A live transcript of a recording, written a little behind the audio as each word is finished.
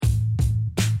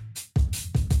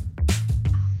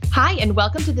Hi, and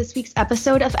welcome to this week's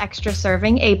episode of Extra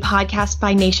Serving, a podcast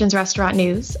by Nation's Restaurant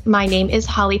News. My name is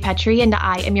Holly Petrie, and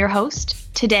I am your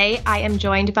host. Today, I am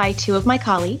joined by two of my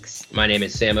colleagues. My name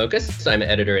is Sam Okus. I'm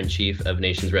editor-in-chief of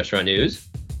Nation's Restaurant News.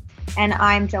 And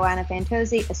I'm Joanna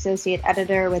Fantozzi, associate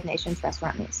editor with Nation's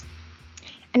Restaurant News.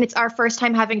 And it's our first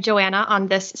time having Joanna on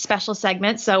this special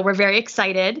segment, so we're very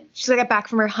excited. She's going to get back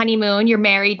from her honeymoon. You're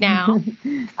married now.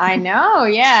 I know.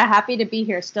 Yeah. Happy to be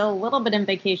here. Still a little bit in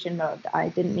vacation mode. I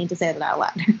didn't mean to say that out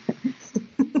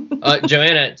loud.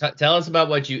 Joanna, tell us about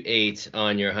what you ate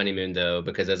on your honeymoon, though,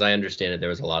 because as I understand it, there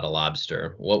was a lot of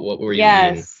lobster. What were you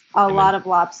eating? Yes, a lot of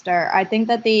lobster. I think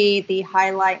that the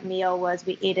highlight meal was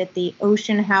we ate at the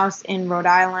Ocean House in Rhode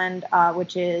Island,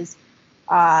 which is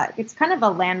it's kind of a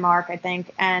landmark, I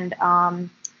think. And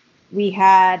we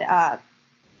had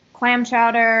clam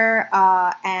chowder,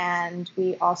 and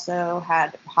we also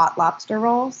had hot lobster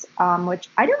rolls, which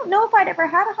I don't know if I'd ever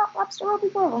had a hot lobster roll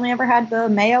before. I've only ever had the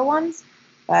mayo ones,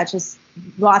 but just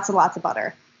lots of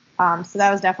butter. So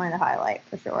that was definitely the highlight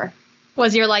for sure.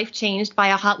 Was your life changed by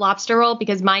a hot lobster roll?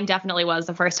 Because mine definitely was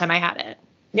the first time I had it.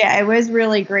 Yeah, it was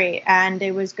really great. And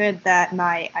it was good that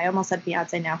I almost said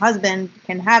fiance, now husband,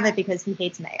 can have it because he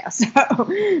hates mayo. So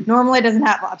normally doesn't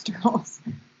have lobster rolls.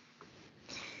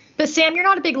 But Sam, you're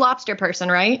not a big lobster person,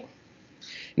 right?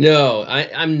 No,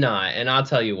 I'm not. And I'll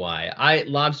tell you why.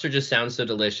 Lobster just sounds so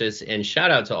delicious. And shout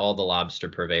out to all the lobster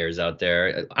purveyors out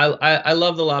there. I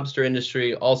love the lobster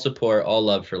industry, all support, all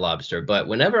love for lobster. But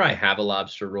whenever I have a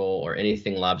lobster roll or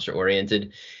anything lobster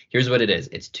oriented, here's what it is.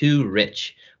 It's too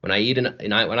rich. When I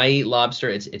eat lobster,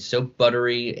 it's so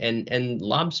buttery, and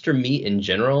lobster meat in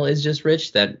general is just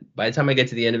rich that by the time I get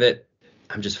to the end of it,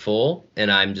 I'm just full,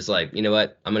 and I'm just like, you know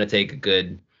what? I'm gonna take a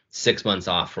good 6 months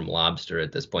off from lobster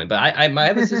at this point. But I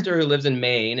have a sister who lives in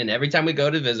Maine, and every time we go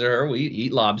to visit her, we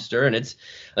eat lobster, and it's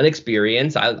an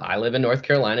experience. I live in North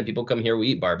Carolina. People come here, we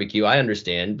eat barbecue. I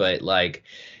understand, but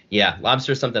yeah,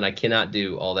 lobster is something I cannot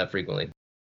do all that frequently.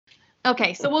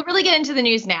 Okay, so we'll really get into the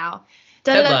news now.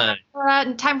 Headline.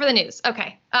 Time for the news.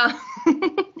 Okay.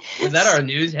 Was that our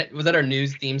news? Was that our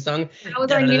news theme song? That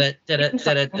was our news theme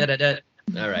song.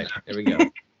 All right, here we go.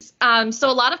 So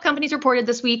a lot of companies reported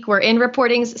this week. We're in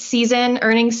earnings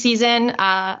season.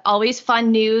 Always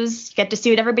fun news. Get to see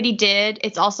what everybody did.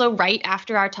 It's also right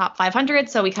after our top 500,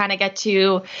 so we kind of get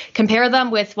to compare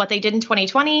them with what they did in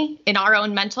 2020 in our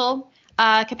own mental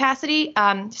capacity.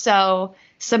 So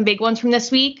some big ones from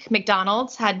this week.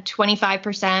 McDonald's had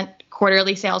 25%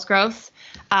 quarterly sales growth.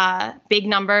 Big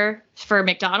number for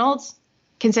McDonald's,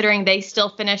 considering they still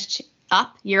finished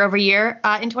up year over year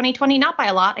in 2020. Not by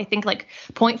a lot. I think like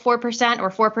 0.4%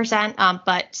 or 4%,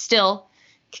 but still,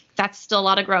 that's still a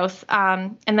lot of growth.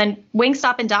 And then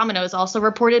Wingstop and Domino's also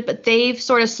reported, but they've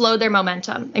sort of slowed their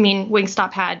momentum. I mean,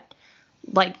 Wingstop had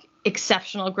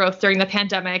exceptional growth during the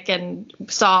pandemic and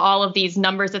saw all of these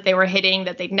numbers that they were hitting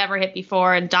that they'd never hit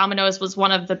before. And Domino's was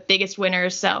one of the biggest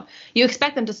winners. So you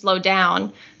expect them to slow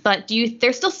down, but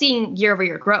they're still seeing year over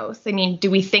year growth. I mean, do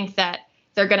we think that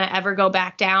they're going to ever go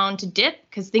back down to dip?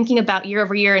 Because thinking about year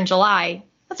over year in July,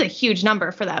 that's a huge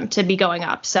number for them to be going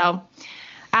up. So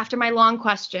after my long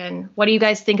question, what do you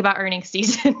guys think about earnings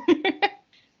season?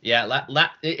 Yeah,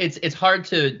 it's hard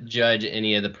to judge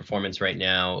any of the performance right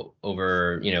now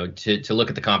over, to look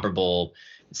at the comparable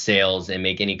sales and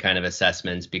make any kind of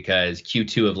assessments, because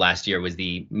Q2 of last year was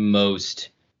the most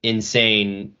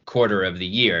insane quarter of the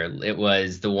year. It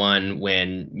was the one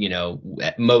when,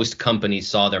 most companies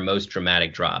saw their most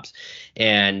dramatic drops.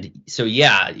 And so,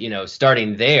 yeah,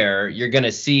 starting there, you're going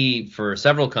to see for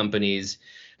several companies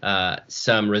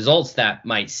some results that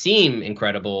might seem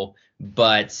incredible,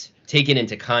 but taken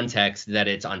into context that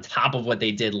it's on top of what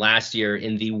they did last year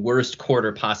in the worst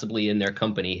quarter possibly in their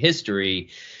company history,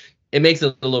 it makes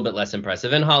it a little bit less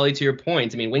impressive. And Holly, to your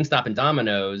point, I mean, Wingstop and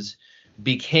Domino's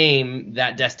became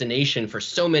that destination for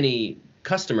so many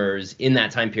customers in that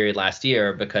time period last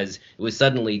year because it was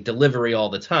suddenly delivery all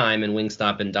the time, and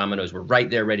Wingstop and Domino's were right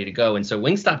there ready to go. And so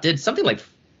Wingstop did something like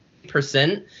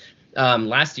 40%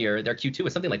 last year. Their Q2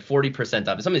 was something like 40%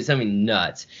 up. It's something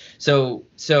nuts. So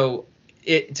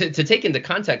to take into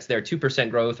context their 2%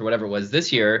 growth or whatever it was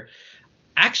this year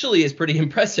actually is pretty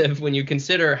impressive when you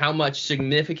consider how much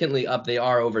significantly up they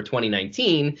are over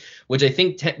 2019, which I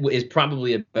think is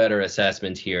probably a better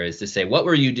assessment here, is to say, what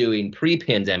were you doing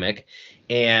pre-pandemic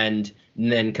and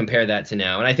then compare that to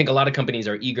now. And I think a lot of companies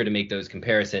are eager to make those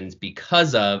comparisons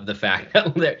because of the fact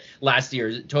that last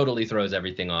year totally throws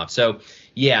everything off. So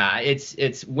yeah, it's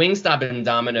Wingstop and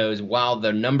Domino's, while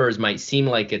the numbers might seem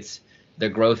like the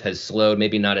growth has slowed,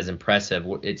 maybe not as impressive.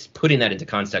 It's putting that into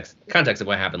context of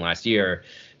what happened last year.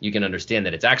 you can understand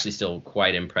that it's actually still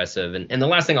quite impressive. And the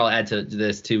last thing I'll add to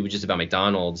this too, just about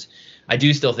McDonald's, I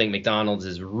do still think McDonald's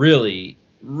is really,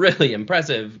 really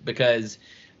impressive because,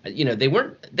 they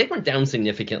weren't down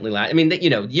significantly. I mean, they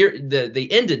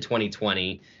ended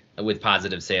 2020 with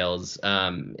positive sales,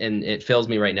 and it fails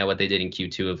me right now what they did in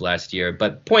Q2 of last year.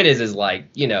 But point is like,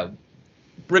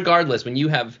 regardless, when you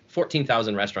have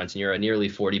 14,000 restaurants and you're a nearly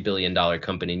 $40 billion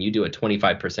company and you do a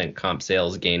 25% comp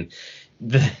sales gain,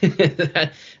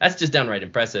 that's just downright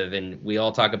impressive. And we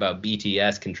all talk about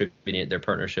BTS contributing their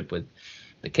partnership with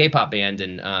the K-pop band.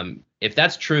 And if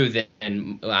that's true,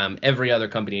 then every other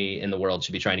company in the world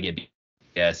should be trying to get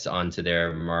BTS onto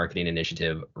their marketing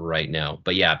initiative right now.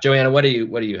 But yeah, Joanna, what do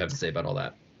you have to say about all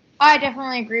that? I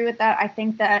definitely agree with that. I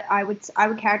think that I would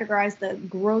categorize the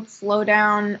growth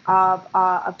slowdown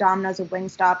of Domino's or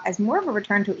Wingstop as more of a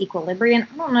return to equilibrium.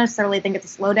 I don't necessarily think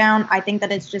it's a slowdown. I think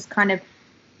that it's just kind of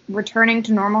returning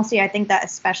to normalcy. I think that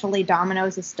especially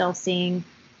Domino's is still seeing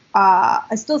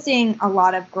a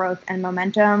lot of growth and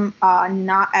momentum.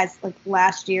 Not as like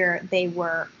last year they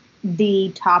were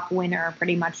the top winner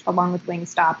pretty much along with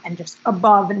Wingstop and just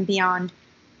above and beyond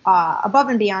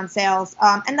sales.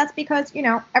 And that's because,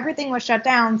 everything was shut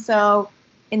down. So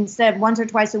instead, once or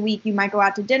twice a week, you might go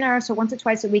out to dinner. So once or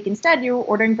twice a week, instead, you're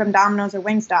ordering from Domino's or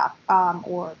Wingstop,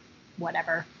 or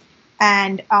whatever.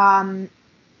 And I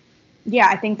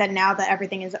think that now that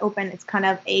everything is open, it's kind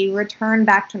of a return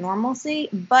back to normalcy.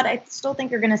 But I still think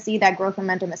you're going to see that growth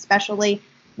momentum, especially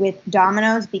with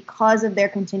Domino's, because of their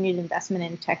continued investment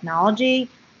in technology.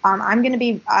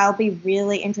 I'll be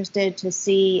really interested to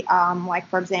see, like,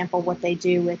 for example, what they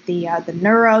do with the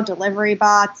Neuro delivery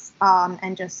bots,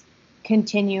 and just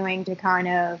continuing to kind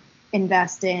of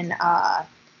invest in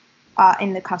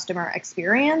the customer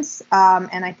experience.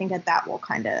 And I think that will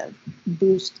kind of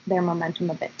boost their momentum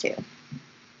a bit too.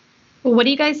 What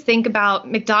do you guys think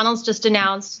about McDonald's just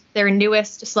announced their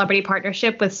newest celebrity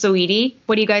partnership with Saweetie?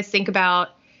 What do you guys think about?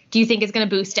 Do you think it's going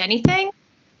to boost anything?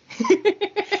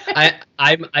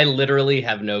 I literally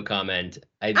have no comment.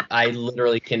 I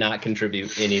literally cannot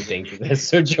contribute anything to this.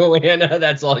 So Joanna,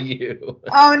 that's all you.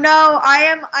 Oh no,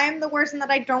 I am the worst in that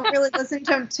I don't really listen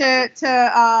to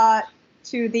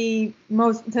the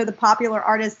popular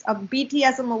artists. Of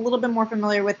BTS, I'm a little bit more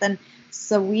familiar with than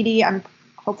Saweetie. I'm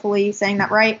hopefully saying that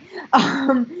right.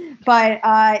 I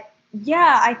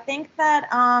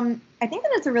think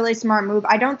that it's a really smart move.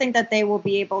 I don't think that they will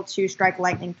be able to strike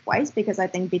lightning twice because I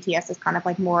think BTS is kind of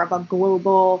like more of a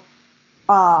global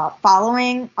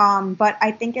following. But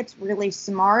I think it's really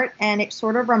smart, and it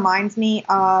sort of reminds me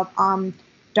of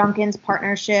Dunkin's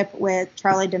partnership with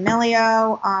Charli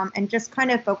D'Amelio, and just kind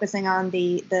of focusing on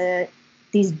these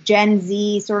Gen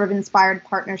Z sort of inspired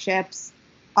partnerships.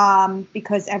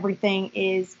 Because everything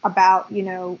is about,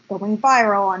 going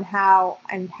viral and how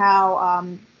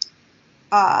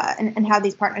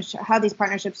these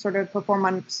partnerships sort of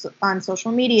perform on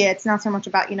social media. It's not so much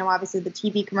about, obviously the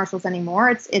TV commercials anymore.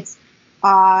 It's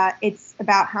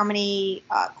about how many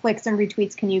clicks and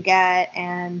retweets can you get,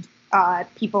 and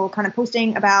people kind of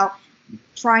posting about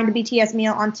trying the BTS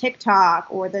meal on TikTok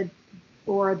or the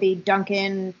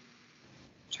Dunkin'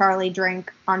 Charli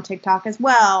drink on TikTok as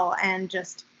well, and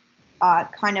just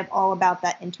kind of all about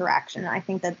that interaction. And I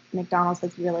think that McDonald's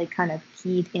has really kind of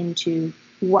keyed into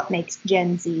what makes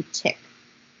Gen Z tick.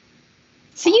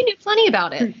 So you knew plenty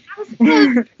about it.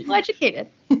 Well educated.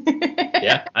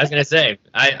 Yeah, I was gonna say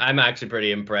I'm actually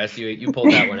pretty impressed. You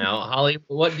pulled that one out. Holly,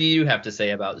 what do you have to say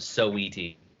about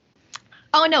Saweetie?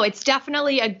 Oh, no, it's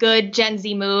definitely a good Gen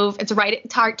Z move. It's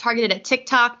targeted at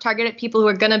TikTok, targeted at people who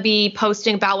are going to be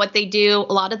posting about what they do.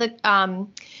 A lot of the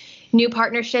new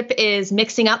partnership is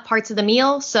mixing up parts of the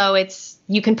meal. So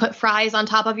you can put fries on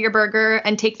top of your burger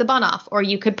and take the bun off, or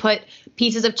you could put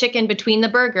pieces of chicken between the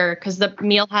burger because the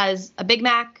meal has a Big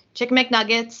Mac, Chicken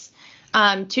McNuggets,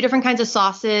 2 different kinds of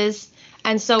sauces.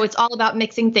 And so it's all about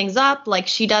mixing things up like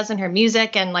she does in her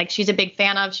music, and like she's a big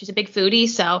foodie.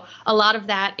 So a lot of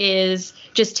that is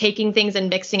just taking things and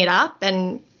mixing it up.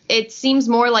 And it seems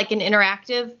more like an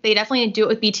interactive. They definitely do it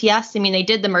with BTS. I mean, they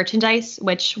did the merchandise,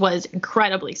 which was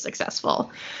incredibly successful.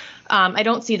 I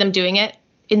don't see them doing it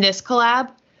in this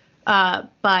collab,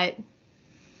 but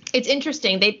it's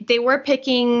interesting. They were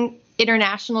picking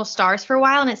international stars for a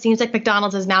while, and it seems like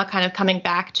McDonald's is now kind of coming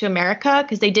back to America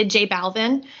because they did J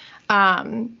Balvin.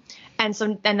 And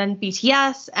then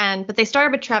BTS, but they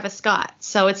started with Travis Scott.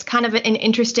 So it's kind of an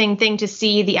interesting thing to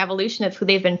see the evolution of who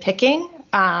they've been picking.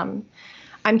 I'm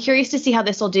curious to see how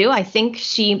this will do. I think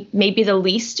she may be the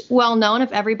least well-known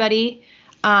of everybody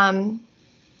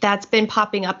that's been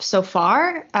popping up so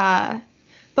far.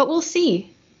 But we'll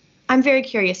see. I'm very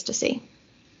curious to see.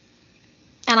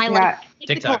 And I like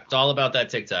TikTok. It's all about that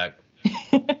TikTok.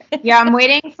 Yeah, I'm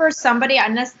waiting for somebody,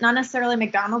 not necessarily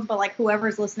McDonald's, but like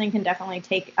whoever's listening can definitely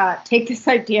take this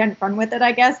idea and run with it,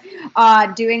 I guess.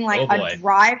 Doing like a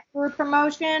drive-through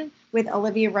promotion with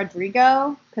Olivia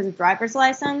Rodrigo because of driver's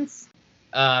license.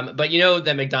 But you know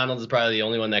that McDonald's is probably the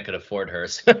only one that could afford her.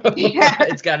 So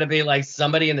it's got to be like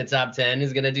somebody in the top 10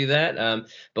 is going to do that.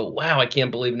 But wow, I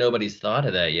can't believe nobody's thought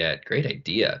of that yet. Great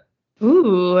idea.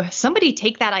 Ooh, somebody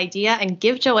take that idea and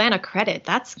give Joanna credit.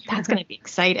 That's going to be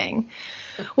exciting.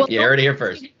 Well, you heard it here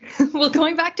first. Well,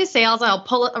 going back to sales, I'll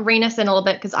rein us in a little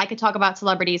bit because I could talk about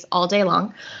celebrities all day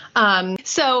long.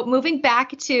 So moving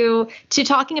back to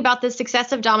talking about the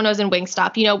success of Domino's and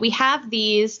Wingstop, you know, we have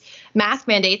these mask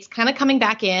mandates kind of coming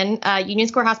back in. Union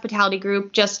Square Hospitality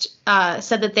Group just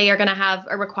said that they are going to have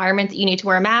a requirement that you need to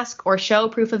wear a mask or show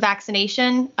proof of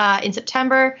vaccination in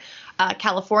September.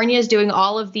 California is doing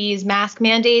all of these mask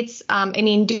mandates. I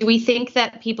mean, do we think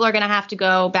that people are going to have to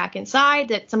go back inside,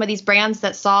 that some of these brands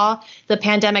that saw the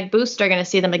pandemic boost are going to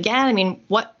see them again? I mean,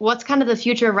 what's kind of the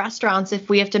future of restaurants if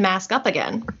we have to mask up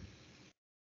again?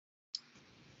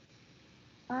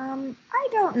 I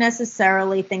don't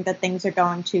necessarily think that things are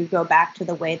going to go back to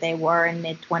the way they were in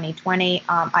mid-2020.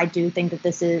 I do think that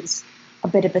this is a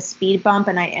bit of a speed bump,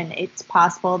 and it's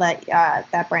possible that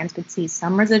that brands could see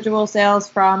some residual sales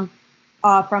from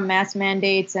mask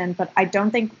mandates, but I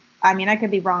don't think. I mean, I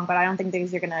could be wrong, but I don't think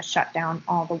these are going to shut down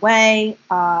all the way.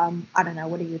 I don't know.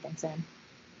 What do you think, Sam?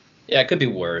 Yeah, it could be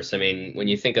worse. I mean, when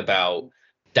you think about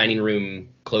dining room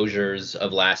closures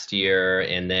of last year,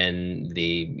 and then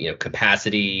the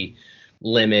capacity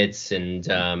limits, and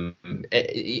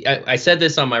I said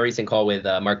this on my recent call with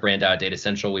Mark Branda at Data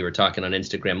Central. We were talking on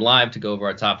Instagram Live to go over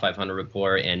our top 500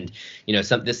 report, and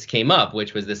this came up,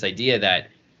 which was this idea that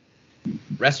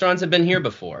restaurants have been here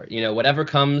before. Whatever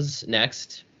comes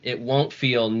next, it won't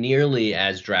feel nearly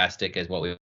as drastic as what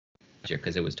we year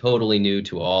because it was totally new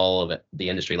to all of the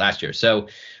industry last year. So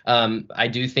I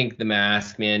do think the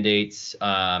mask mandates.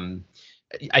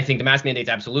 I think the mask mandates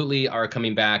absolutely are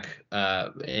coming back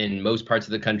in most parts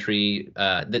of the country.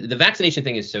 The vaccination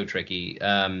thing is so tricky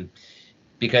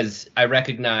because I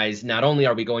recognize not only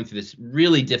are we going through this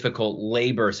really difficult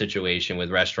labor situation with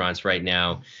restaurants right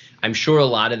now, I'm sure a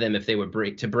lot of them, if they were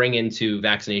to bring into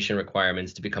vaccination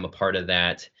requirements to become a part of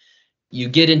that, you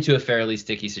get into a fairly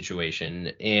sticky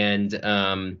situation. And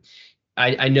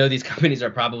I know these companies are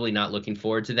probably not looking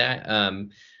forward to that.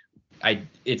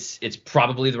 It's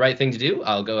probably the right thing to do.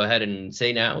 I'll go ahead and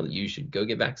say now, you should go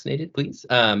get vaccinated, please.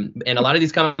 And a lot of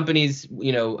these companies,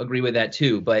 agree with that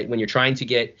too. But when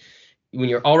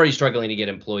you're already struggling to get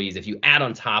employees, if you add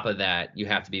on top of that, you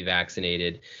have to be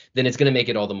vaccinated, then it's going to make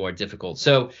it all the more difficult.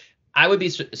 So I would be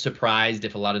surprised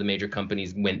if a lot of the major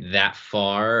companies went that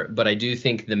far, but I do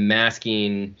think the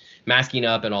masking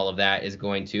up and all of that is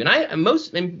going to,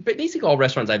 and basically all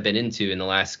restaurants I've been into in the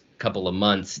last couple of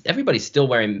months, everybody's still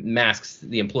wearing masks.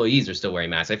 The employees are still wearing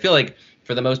masks. I feel like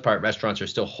for the most part, restaurants are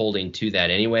still holding to that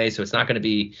anyway. So it's not going to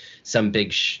be some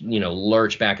big,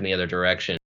 lurch back in the other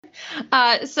direction.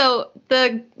 So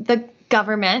the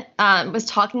government was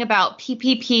talking about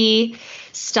PPP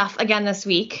stuff again this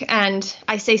week. And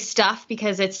I say stuff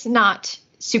because it's not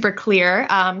super clear,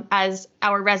 as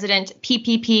our resident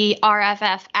PPP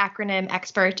RFF acronym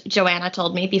expert, Joanna,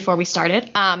 told me before we started.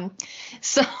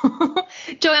 So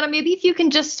Joanna, maybe if you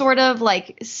can just sort of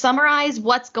like summarize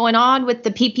what's going on with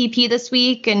the PPP this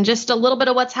week and just a little bit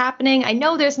of what's happening. I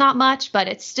know there's not much, but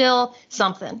it's still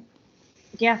something.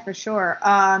 Yeah, for sure.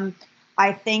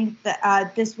 I think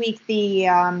that this week the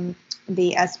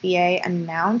SBA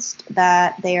announced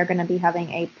that they are going to be having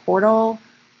a portal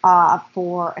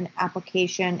for an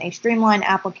application, a streamlined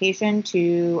application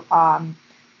to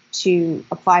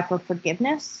apply for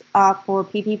forgiveness for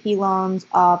PPP loans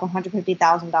of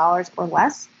 $150,000 or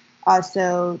less.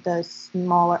 So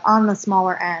on the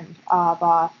smaller end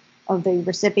of the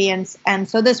recipients. And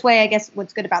so this way, I guess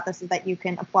what's good about this is that you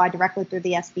can apply directly through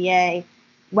the SBA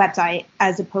website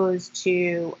as opposed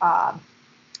to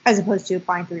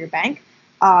applying through your bank,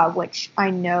 which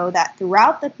I know that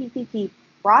throughout the PPP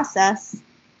process,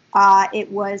 it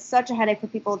was such a headache for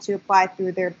people to apply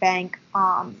through their bank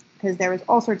because there was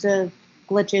all sorts of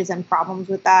glitches and problems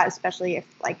with that, especially if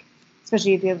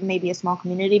you have maybe a small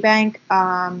community bank.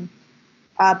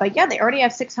 But yeah, they already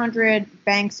have 600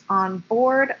 banks on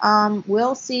board.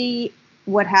 We'll see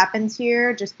what happens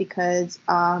here, just because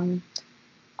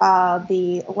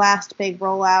the last big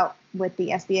rollout with the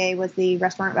SBA was the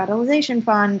Restaurant Revitalization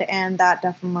Fund, and that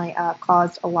definitely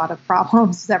caused a lot of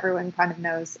problems, as everyone kind of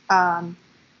knows.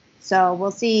 So we'll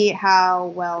see how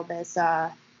well this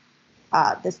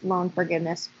loan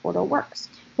forgiveness portal works.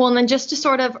 Well, and then just to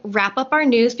sort of wrap up our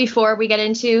news before we get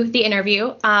into the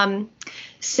interview,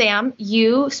 Sam,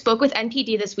 you spoke with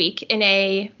NPD this week in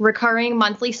a recurring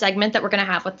monthly segment that we're going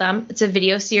to have with them. It's a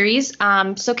video series.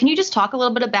 So can you just talk a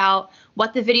little bit about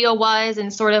what the video was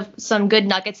and sort of some good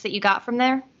nuggets that you got from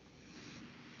there?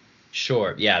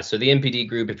 Sure. Yeah. So the NPD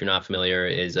Group, if you're not familiar,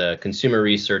 is a consumer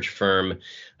research firm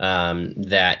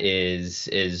that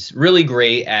is really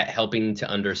great at helping to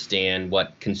understand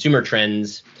what consumer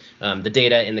trends, the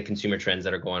data and the consumer trends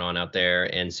that are going on out there.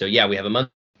 And so, yeah, we have a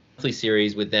monthly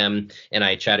series with them, and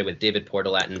I chatted with David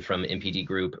Portalatin from NPD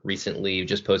Group recently.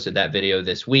 Just posted that video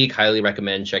this week. Highly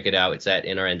recommend. Check it out. It's at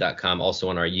nrn.com, also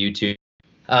on our YouTube.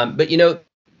 But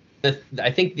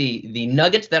I think the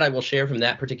nugget that I will share from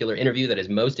that particular interview that is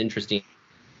most interesting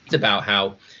is about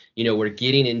how, we're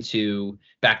getting into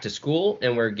back to school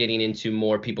and we're getting into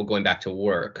more people going back to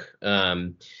work,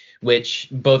 which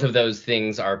both of those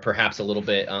things are perhaps a little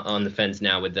bit on the fence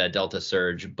now with the Delta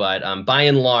surge. But by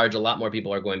and large, a lot more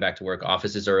people are going back to work.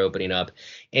 Offices are opening up,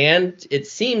 and it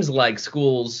seems like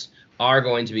schools are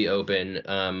going to be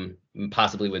open,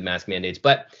 possibly with mask mandates.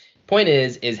 But point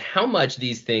is how much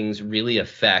these things really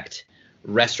affect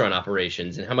restaurant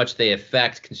operations and how much they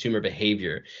affect consumer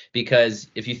behavior. Because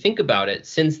if you think about it,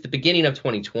 since the beginning of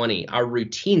 2020, our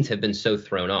routines have been so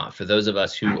thrown off. For those of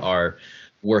us who are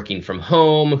working from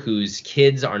home, whose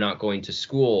kids are not going to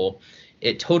school,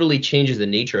 it totally changes the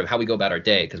nature of how we go about our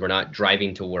day, because we're not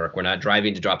driving to work. We're not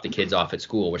driving to drop the kids off at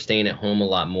school. We're staying at home a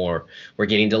lot more. We're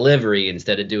getting delivery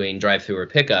instead of doing drive-through or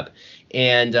pickup.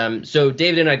 And so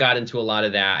David and I got into a lot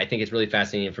of that. I think it's really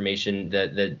fascinating information.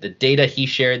 The data he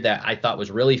shared that I thought was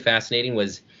really fascinating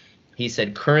was, he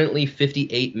said currently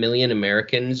 58 million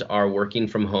Americans are working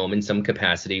from home in some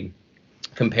capacity,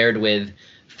 compared with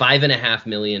 5.5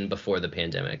 million before the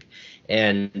pandemic.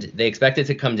 And they expect it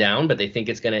to come down, but they think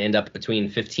it's going to end up between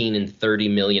 15 and 30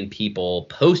 million people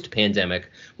post-pandemic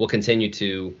will continue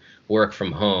to work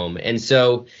from home. And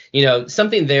so,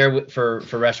 something there for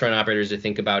restaurant operators to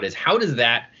think about is, how does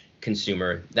that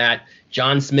consumer, that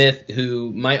John Smith,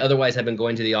 who might otherwise have been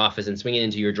going to the office and swinging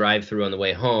into your drive-through on the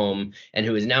way home, and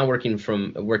who is now working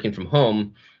from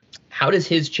home, how does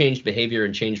his changed behavior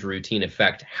and changed routine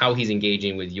affect how he's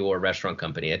engaging with your restaurant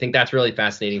company? I think that's really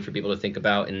fascinating for people to think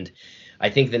about. And I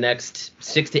think the next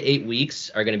 6 to 8 weeks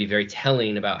are going to be very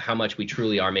telling about how much we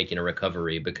truly are making a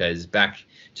recovery, because back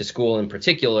to school in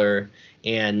particular,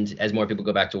 and as more people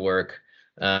go back to work,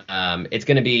 it's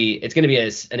going to be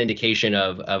an indication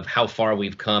of how far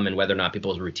we've come and whether or not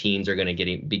people's routines are going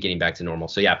to be getting back to normal.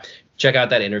 So yeah, check out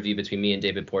that interview between me and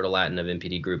David Portalatin of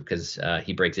NPD Group, because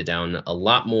he breaks it down a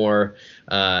lot more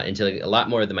into a lot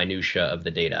more of the minutia of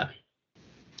the data.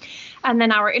 And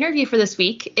then our interview for this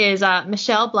week is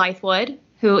Michelle Blythewood,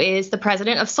 who is the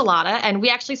president of Salata. And we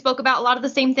actually spoke about a lot of the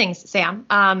same things, Sam.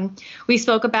 We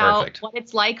spoke about what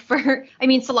it's like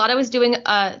Salata was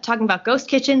talking about ghost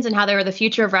kitchens and how they were the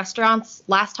future of restaurants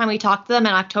last time we talked to them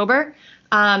in October.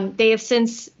 They have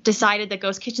since decided that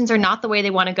ghost kitchens are not the way they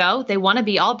want to go. They want to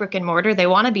be all brick and mortar. They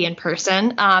want to be in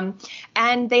person.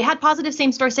 And they had positive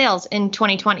same-store sales in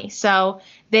 2020. So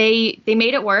they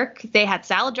made it work. They had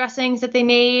salad dressings that they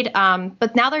made,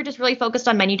 but now they're just really focused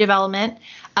on menu development.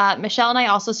 Michelle and I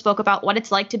also spoke about what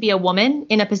it's like to be a woman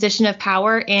in a position of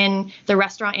power in the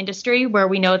restaurant industry, where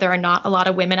we know there are not a lot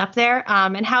of women up there,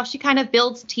 and how she kind of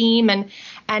builds a team,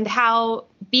 and how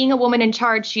being a woman in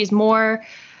charge, she's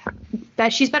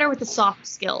better with the soft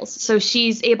skills. So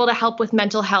she's able to help with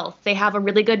mental health. They have a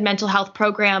really good mental health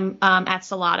program at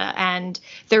Salata, and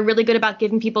they're really good about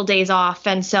giving people days off.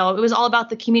 And so it was all about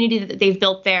the community that they've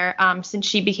built there since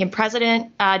she became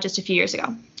president just a few years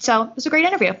ago. So it was a great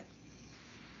interview.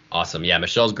 Awesome. Yeah,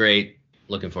 Michelle's great.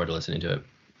 Looking forward to listening to it.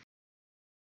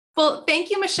 Well, thank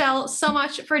you, Michelle, so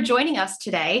much for joining us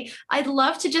today. I'd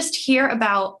love to just hear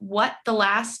about what the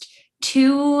last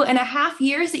 2.5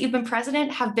 years that you've been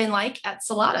president have been like at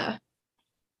Salata.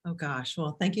 Oh gosh,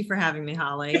 well, thank you for having me,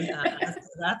 Holly.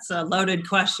 That's a loaded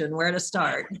question. Where to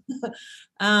start?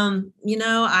 I've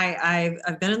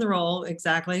been in the role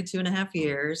exactly 2.5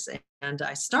 years, and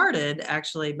I started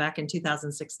actually back in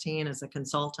 2016 as a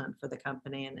consultant for the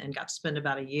company, and got to spend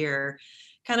about a year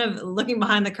kind of looking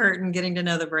behind the curtain, getting to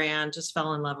know the brand, just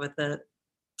fell in love with it,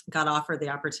 got offered the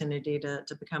opportunity to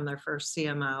become their first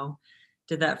CMO.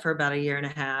 Did that for about 1.5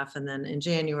 years. And then in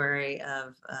January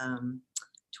of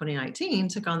 2019,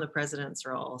 took on the president's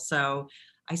role. So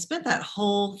I spent that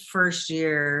whole first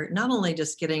year, not only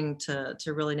just getting to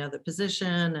really know the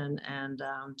position and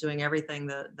doing everything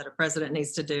that a president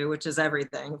needs to do, which is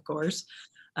everything, of course,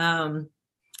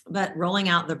 but rolling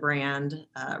out the brand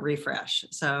refresh.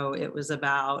 So it was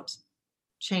about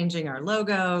changing our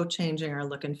logo, changing our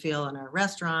look and feel in our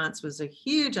restaurants was a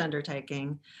huge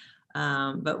undertaking,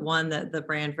 but one that the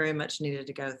brand very much needed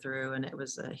to go through, and it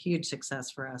was a huge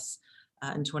success for us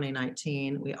in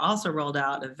 2019. We also rolled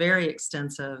out a very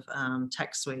extensive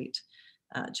tech suite,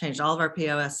 changed all of our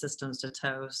POS systems to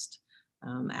Toast,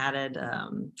 added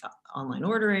online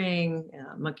ordering,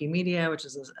 Monkey Media, which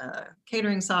is a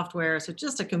catering software. So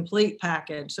just a complete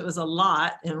package. So it was a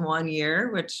lot in 1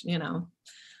 year, which,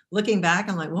 looking back,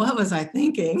 I'm like, what was I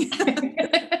thinking?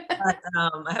 But,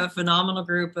 I have a phenomenal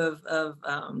group of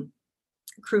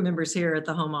crew members here at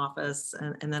the home office,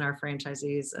 and then our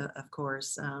franchisees, of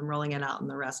course, rolling it out in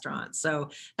the restaurant.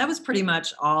 So that was pretty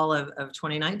much all of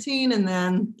 2019. And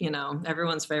then,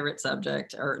 everyone's favorite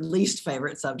subject, or least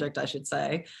favorite subject, I should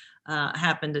say,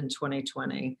 happened in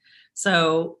 2020.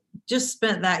 So just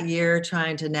spent that year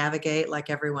trying to navigate like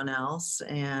everyone else,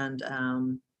 and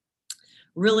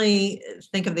really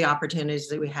think of the opportunities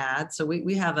that we had. So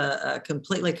we have a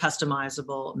completely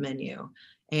customizable menu,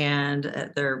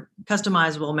 and they're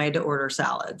customizable, made to order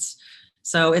salads.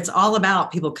 So it's all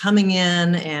about people coming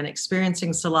in and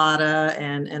experiencing Salata,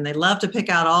 and they love to pick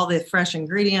out all the fresh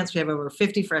ingredients. We have over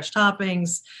 50 fresh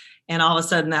toppings, and all of a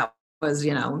sudden that was,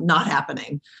 not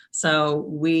happening. So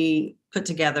we put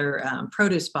together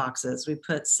produce boxes. We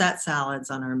put set salads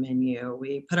on our menu.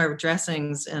 We put our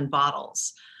dressings in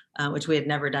bottles, which we had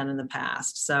never done in the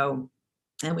past. So,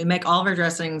 and we make all of our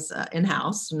dressings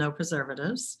in-house, no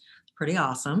preservatives. Pretty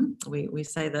awesome. We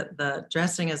say that the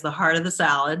dressing is the heart of the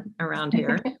salad around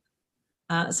here.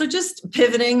 So just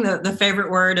pivoting, the favorite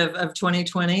word of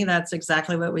 2020, that's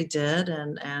exactly what we did.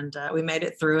 And we made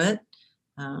it through it.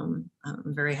 I'm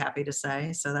very happy to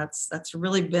say. So that's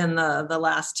really been the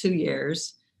last 2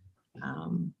 years.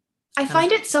 I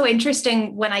find it so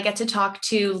interesting when I get to talk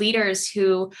to leaders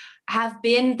who have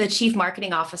been the chief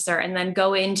marketing officer and then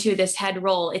go into this head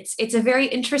role. It's a very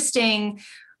interesting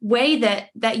way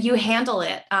that you handle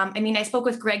it. I spoke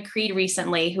with Greg Creed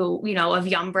recently, who, of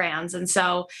Yum Brands. And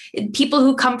so people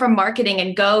who come from marketing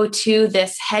and go to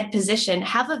this head position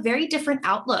have a very different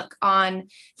outlook on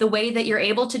the way that you're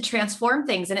able to transform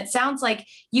things. And it sounds like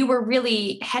you were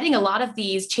really heading a lot of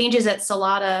these changes at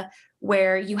Salata,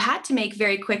 where you had to make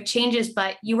very quick changes,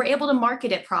 but you were able to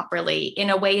market it properly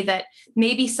in a way that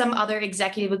maybe some other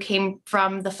executive who came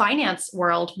from the finance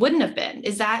world wouldn't have been.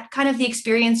 Is that kind of the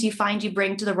experience you find you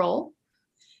bring to the role?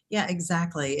 Yeah,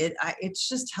 exactly. It's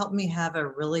just helped me have a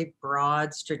really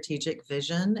broad strategic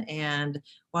vision. And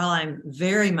while I'm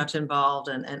very much involved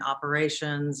in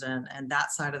operations and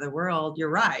that side of the world, you're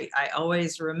right. I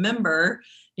always remember,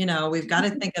 we've got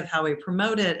to think of how we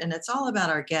promote it. And it's all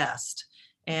about our guest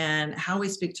and how we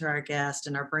speak to our guest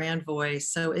and our brand voice.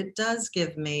 So it does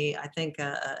give me, I think,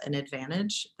 an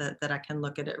advantage that I can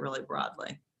look at it really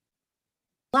broadly.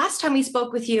 Last time we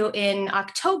spoke with you in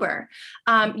October,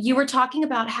 you were talking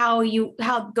about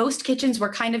how ghost kitchens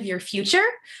were kind of your future,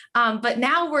 but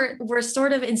now we're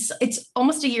sort of it's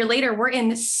almost a year later. We're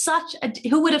in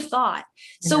who would have thought?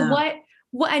 So yeah.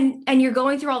 What and you're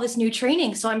going through all this new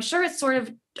training. So I'm sure it's sort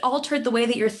of altered the way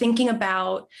that you're thinking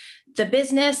about the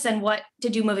business and what to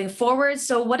do moving forward.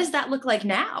 So what does that look like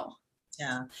now?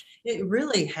 Yeah, it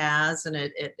really has. And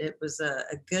it was a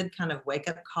good kind of wake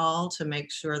up call to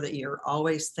make sure that you're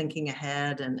always thinking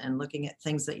ahead and looking at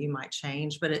things that you might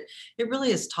change. But it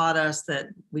really has taught us that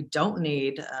we don't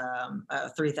need a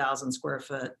 3,000 square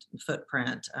foot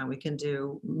footprint. We can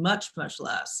do much, much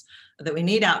less, that we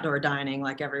need outdoor dining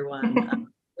like everyone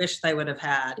wish they would have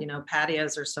had,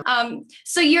 patios or so.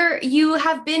 So you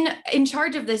have been in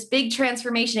charge of this big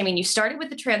transformation. You started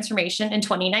with the transformation in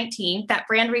 2019. That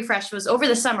brand refresh was over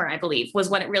the summer, I believe,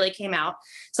 was when it really came out.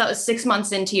 So that was 6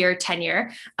 months into your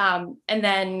tenure. And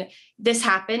then this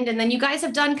happened. And then you guys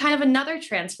have done kind of another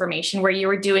transformation where you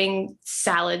were doing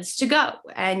salads to go,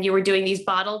 and you were doing these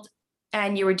bottled,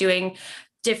 and you were doing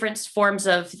different forms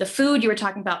of the food. You were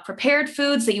talking about prepared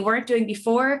foods that you weren't doing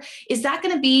before. Is that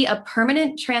going to be a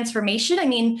permanent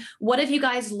transformation? What have you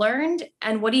guys learned,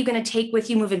 and what are you going to take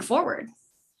with you moving forward?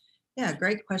 Yeah,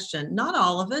 great question. Not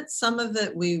all of it. Some of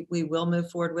it we will move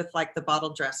forward with, like the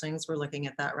bottled dressings. We're looking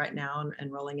at that right now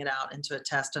and rolling it out into a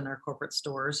test in our corporate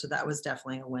stores. So that was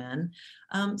definitely a win.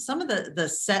 Some of the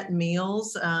set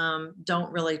meals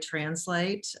don't really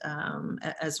translate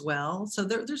as well. So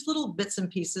there's little bits and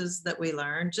pieces that we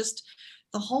learned. Just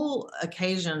the whole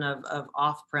occasion of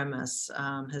off-premise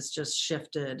has just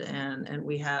shifted, and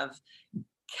we have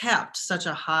kept such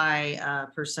a high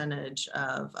percentage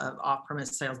of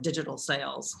off-premise sales, digital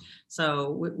sales.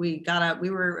 So we got up, we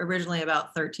were originally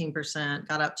about 13%,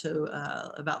 got up to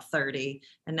about 30,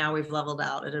 and now we've leveled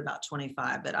out at about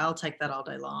 25, but I'll take that all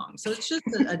day long. So it's just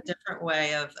a different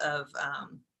way of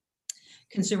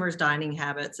consumers' dining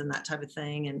habits and that type of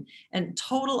thing. And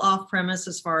total off-premise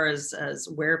as far as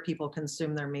where people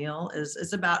consume their meal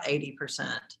is about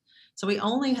 80%. So we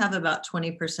only have about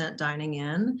 20% dining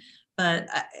in, but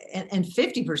and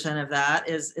 50% of that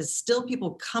is still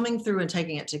people coming through and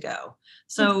taking it to go.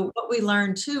 So what we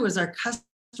learned too is our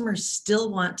customers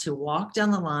still want to walk down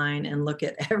the line and look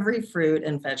at every fruit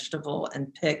and vegetable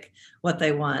and pick what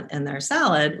they want in their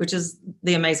salad, which is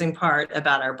the amazing part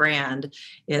about our brand.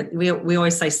 We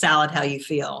always say salad how you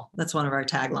feel. That's one of our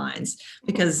taglines,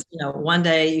 because one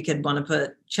day you could want to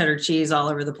put cheddar cheese all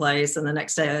over the place and the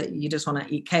next day you just want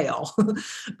to eat kale.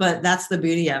 But that's the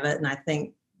beauty of it. And I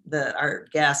think that our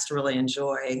guests really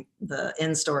enjoy the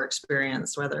in-store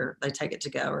experience, whether they take it to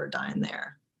go or dine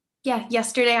there. Yeah,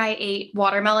 yesterday I ate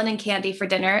watermelon and candy for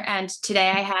dinner, and today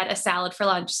I had a salad for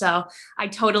lunch. So I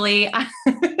totally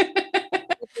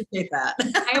appreciate that.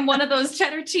 I am one of those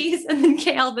cheddar cheese and then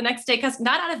kale the next day, because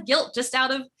not out of guilt, just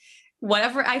out of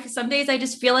whatever. Some days I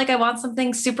just feel like I want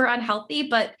something super unhealthy,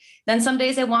 but then some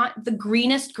days I want the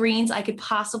greenest greens I could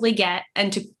possibly get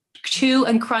and to chew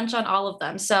and crunch on all of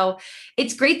them. So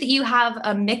it's great that you have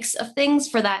a mix of things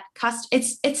for that.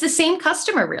 It's the same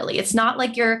customer, really. It's not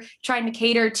like you're trying to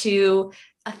cater to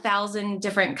 1,000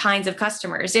 different kinds of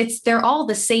customers. They're all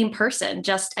the same person,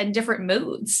 just in different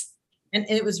moods. And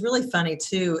it was really funny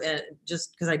too,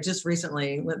 just because I just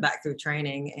recently went back through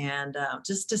training, and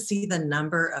just to see the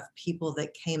number of people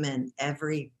that came in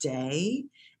every day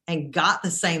and got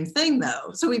the same thing though.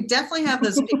 So we definitely have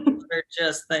those people that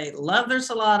are they love their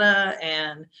salata,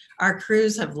 and our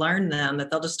crews have learned them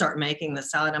that they'll just start making the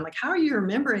salad. I'm like, how are you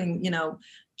remembering,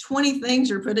 20 things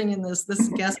you're putting in this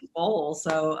guest bowl?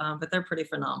 So, but they're pretty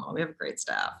phenomenal. We have a great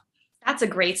staff. That's a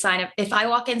great sign. If I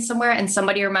walk in somewhere and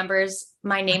somebody remembers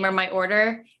my name or my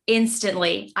order,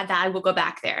 instantly I will go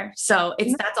back there. So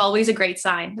that's always a great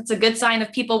sign. It's a good sign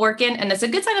of people working, and it's a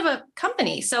good sign of a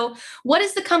company. So what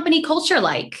is the company culture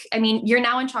like? I mean, you're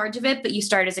now in charge of it, but you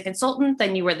started as a consultant,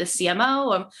 then you were the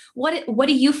CMO. What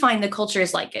do you find the culture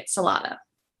is like at Salata?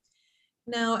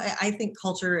 No, I think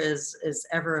culture is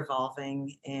ever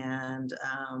evolving, and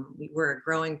we're a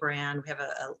growing brand. We have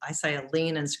a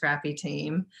lean and scrappy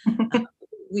team.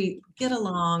 We get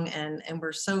along, and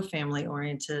we're so family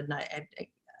oriented. And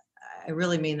I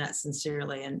really mean that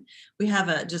sincerely. And we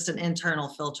have just an internal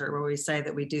filter where we say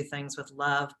that we do things with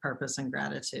love, purpose, and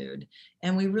gratitude.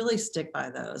 And we really stick by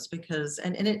those, because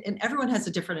and everyone has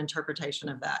a different interpretation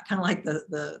of that, kind of like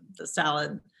the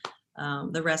salad.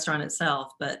 The restaurant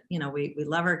itself, but we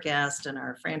love our guests and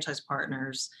our franchise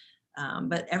partners,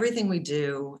 but everything we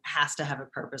do has to have a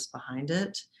purpose behind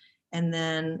it. And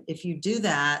then if you do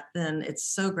that, then it's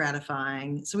so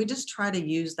gratifying. So we just try to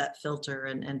use that filter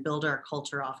and build our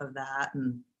culture off of that.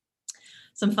 And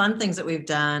some fun things that we've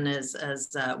done is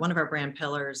one of our brand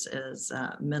pillars is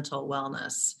mental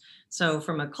wellness. So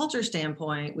from a culture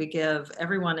standpoint, we give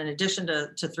everyone, in addition to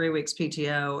 3 weeks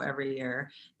PTO every year,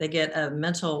 they get a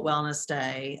mental wellness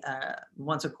day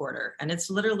once a quarter. And it's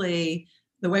literally,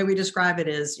 the way we describe it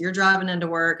is, you're driving into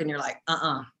work and you're like,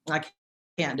 I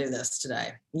can't do this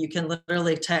today. You can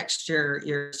literally text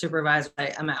your supervisor,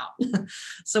 hey, I'm out.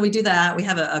 So we do that. We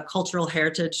have a cultural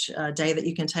heritage day that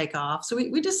you can take off. So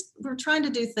we're trying to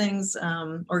do things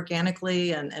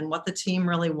organically and what the team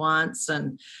really wants.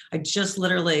 And I just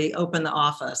literally opened the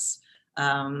office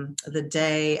the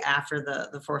day after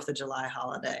the 4th of July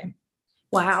holiday.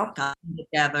 Wow. Got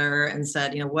together and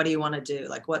said, what do you want to do?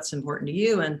 Like, what's important to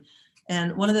you?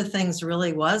 And one of the things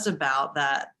really was about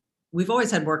that. We've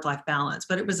always had work-life balance,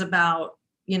 but it was about,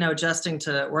 adjusting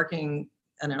to working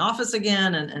in an office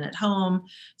again and at home.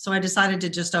 So I decided to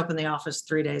just open the office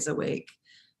 3 days a week.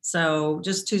 So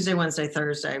just Tuesday, Wednesday,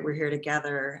 Thursday, we're here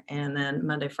together. And then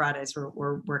Monday, Fridays,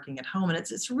 we're working at home, and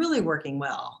it's really working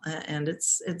well. And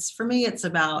it's for me, it's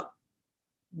about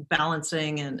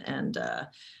balancing and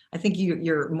I think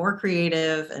you're more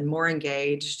creative and more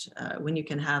engaged when you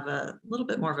can have a little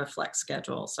bit more of a flex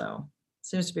schedule. So it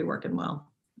seems to be working well.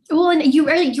 Well, and you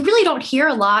really don't hear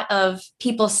a lot of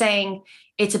people saying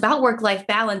it's about work-life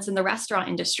balance in the restaurant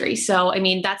industry. So, I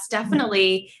mean, that's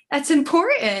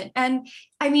important. And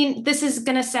I mean, this is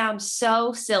going to sound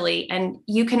so silly, and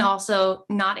you can also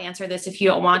not answer this if you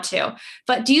don't want to.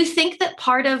 But do you think that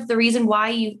part of the reason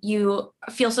why you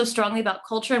feel so strongly about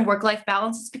culture and work-life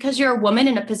balance is because you're a woman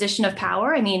in a position of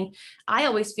power? I mean, I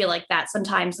always feel like that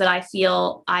sometimes, that I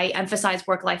feel I emphasize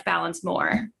work-life balance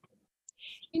more.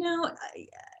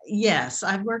 Yes,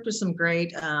 I've worked with some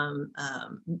great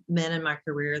men in my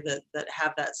career that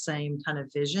have that same kind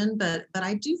of vision, but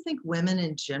I do think women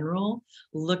in general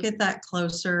look at that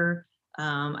closer.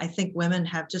 I think women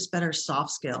have just better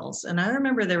soft skills, and I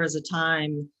remember there was a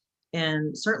time,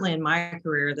 and certainly in my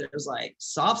career, that it was like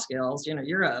soft skills.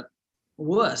 You're a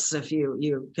wuss if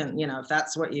you can, if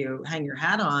that's what you hang your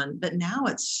hat on. But now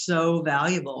it's so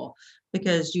valuable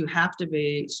because you have to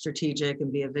be strategic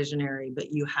and be a visionary,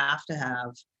 but you have to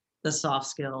have the soft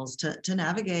skills to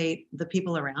navigate the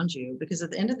people around you, because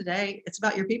at the end of the day, it's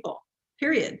about your people,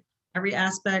 period. Every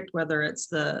aspect, whether it's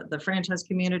the franchise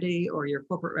community or your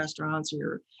corporate restaurants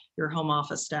or your home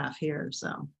office staff here.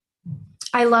 So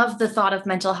I love the thought of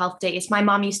mental health days. My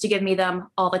mom used to give me them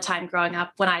all the time growing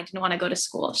up when I didn't want to go to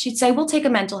school. She'd say, we'll take a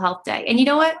mental health day. And you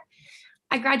know what?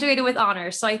 I graduated with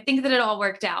honors, so I think that it all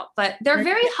worked out, but they're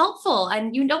very helpful.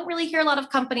 And you don't really hear a lot of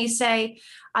companies say,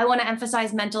 I want to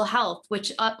emphasize mental health,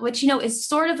 which is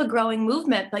sort of a growing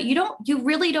movement, but you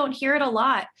really don't hear it a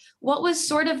lot. What was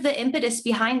sort of the impetus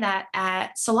behind that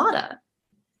at Salata?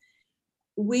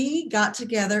 We got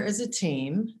together as a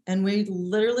team and we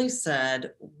literally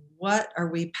said, what are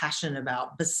we passionate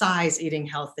about besides eating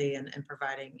healthy and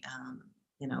providing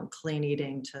clean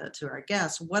eating to our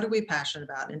guests? What are we passionate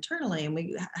about internally? And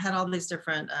we had all these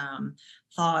different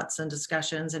thoughts and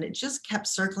discussions, and it just kept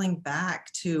circling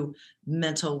back to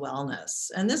mental wellness.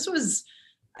 And this was,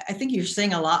 I think you're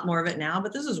seeing a lot more of it now,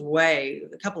 but this is a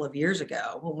couple of years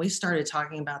ago when we started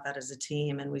talking about that as a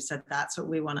team, and we said that's what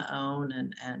we want to own.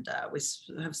 And we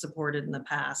have supported in the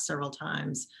past several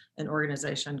times an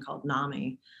organization called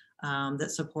NAMI. That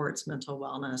supports mental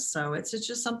wellness. So it's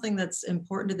just something that's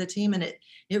important to the team, and it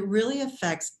really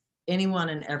affects anyone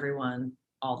and everyone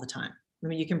all the time. I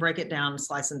mean, you can break it down,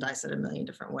 slice and dice it a million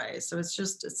different ways. So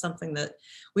it's something that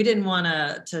we didn't want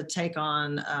to take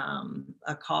on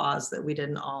a cause that we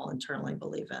didn't all internally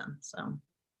believe in. So.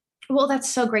 Well, that's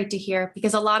so great to hear,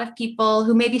 because a lot of people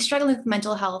who may be struggling with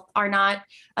mental health are not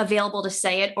available to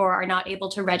say it or are not able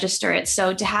to register it.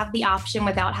 So to have the option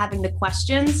without having the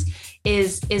questions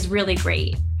is really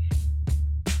great.